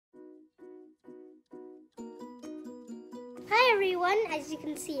Hi everyone, as you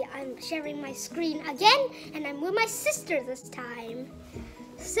can see I'm sharing my screen again and I'm with my sister this time.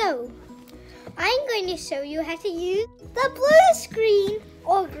 So, I'm going to show you how to use the blue screen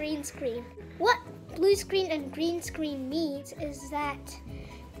or green screen. What blue screen and green screen means is that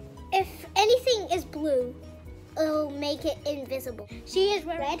if anything is blue, it'll make it invisible. She is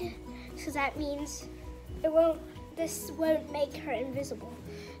red, so that means this won't make her invisible.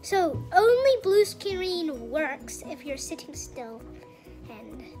 So only blue screen works if you're sitting still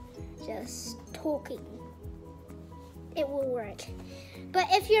and just talking. It will work. But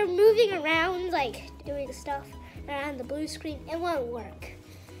if you're moving around, like doing stuff around the blue screen, it won't work.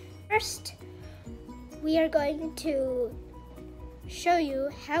 First, we are going to show you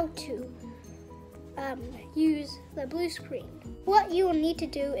how to use the blue screen. What you will need to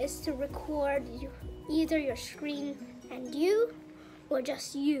do is to record either your screen and you, or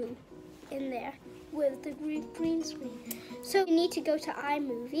just you in there with the green screen. So you need to go to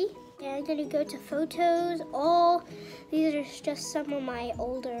iMovie and then you go to photos. These are just some of my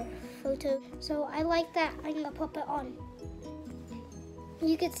older photos. So I like that. I'm gonna pop it on.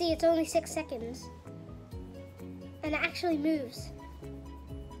 You can see it's only 6 seconds and it actually moves.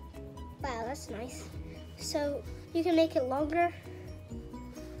 Wow, that's nice. So you can make it longer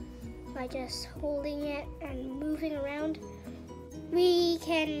by just holding it and moving around. We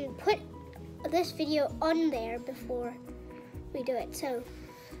can put this video on there before we do it. So,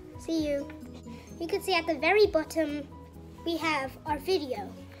 see you. You can see at the very bottom, we have our video.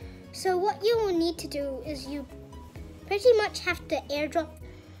 So what you will need to do is you pretty much have to airdrop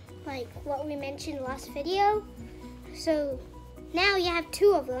like what we mentioned last video. So now you have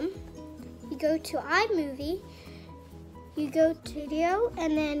 2 of them. You go to iMovie, you go to video,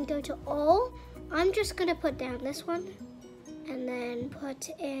 and then go to all. I'm just gonna put down this one and then put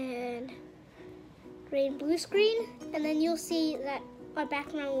in green blue screen, and then you'll see that our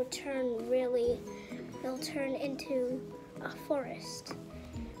background will it'll turn into a forest.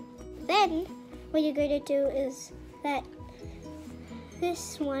 Then what you're going to do is that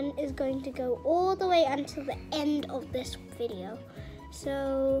this one is going to go all the way until the end of this video.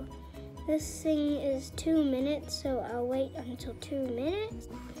 So this thing is 2 minutes, so I'll wait until 2 minutes.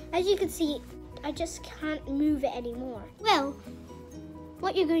 As you can see, I just can't move it anymore. Well,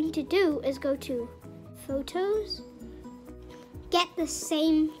 what you're going to do is go to photos, get the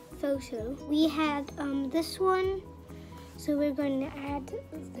same photo. We had this one, so we're going to add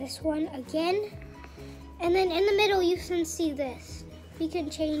this one again. And then in the middle you can see this. We can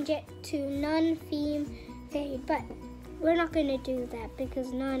change it to none, theme, fade, but we're not going to do that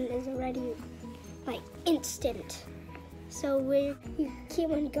because none is already like instant. So you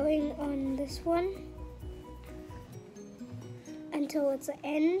keep on going on this one until it's an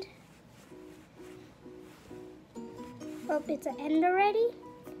end. Oh, it's an end already.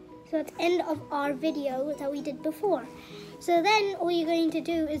 So it's the end of our video that we did before. So then all you're going to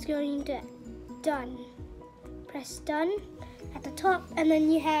do is going to done. Press done at the top, and then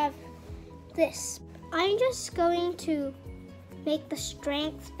you have this. I'm just going to make the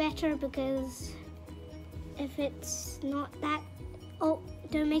strength better because if it's not that,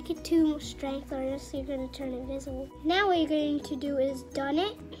 don't make it too much strength or else you're going to turn invisible. Now what you're going to do is done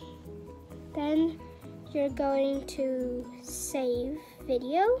it. Then you're going to save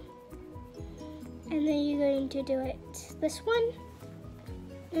video. And then you're going to do it this one.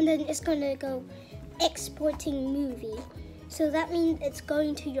 And then it's going to go exporting movie. So that means it's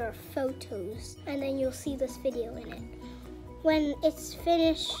going to your photos. And then you'll see this video in it. When it's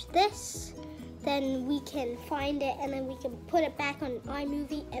finished this, then we can find it and then we can put it back on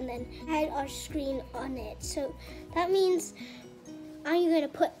iMovie and then add our screen on it. So that means I'm going to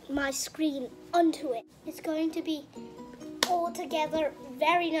put my screen onto it. It's going to be all together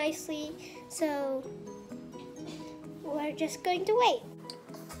very nicely. So we're just going to wait.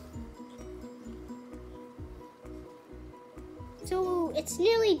 So it's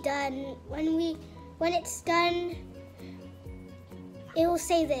nearly done. When it's done, it will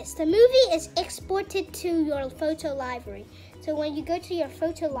say this: the movie is exported to your photo library. So when you go to your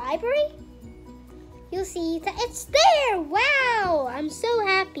photo library, you'll see that it's there. Wow, I'm so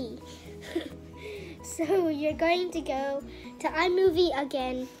happy. So you're going to go to iMovie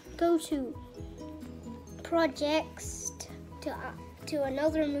again, go to projects, to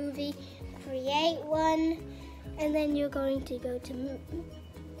another movie, create one, and then you're going to go to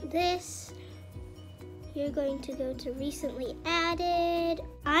this. You're going to go to recently added.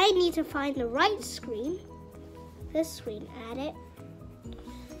 I need to find the right screen. This screen, add it.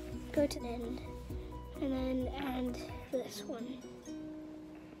 Go to end, and then add this one.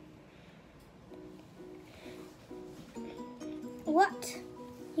 what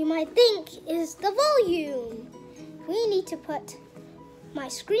you might think is the volume. We need to put my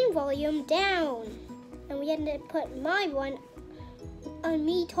screen volume down, and we had to put my one on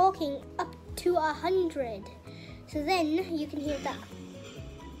me talking up to 100. So then you can hear that.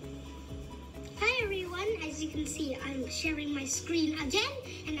 Hi everyone, as you can see, I'm sharing my screen again,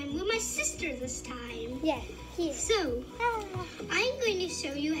 and I'm with my sister this time. Yeah, here. So, I'm going to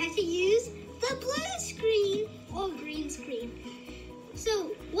show you how to use the blue screen or green screen.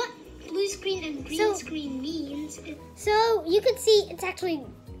 So, what blue screen and green screen means? So you can see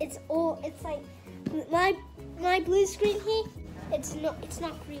it's like my blue screen here. It's not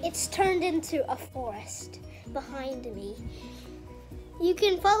green. It's turned into a forest behind me. You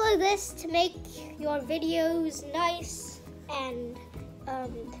can follow this to make your videos nice and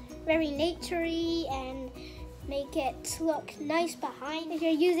very naturey and make it look nice behind. If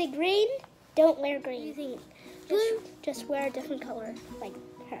you're using green, don't wear green. Using blue, just wear a different color like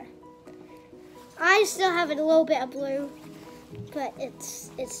her. I still have a little bit of blue, but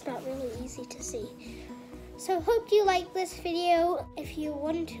it's not really easy to see. So hope you like this video. If you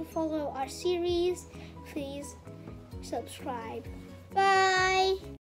want to follow our series, please subscribe. Bye!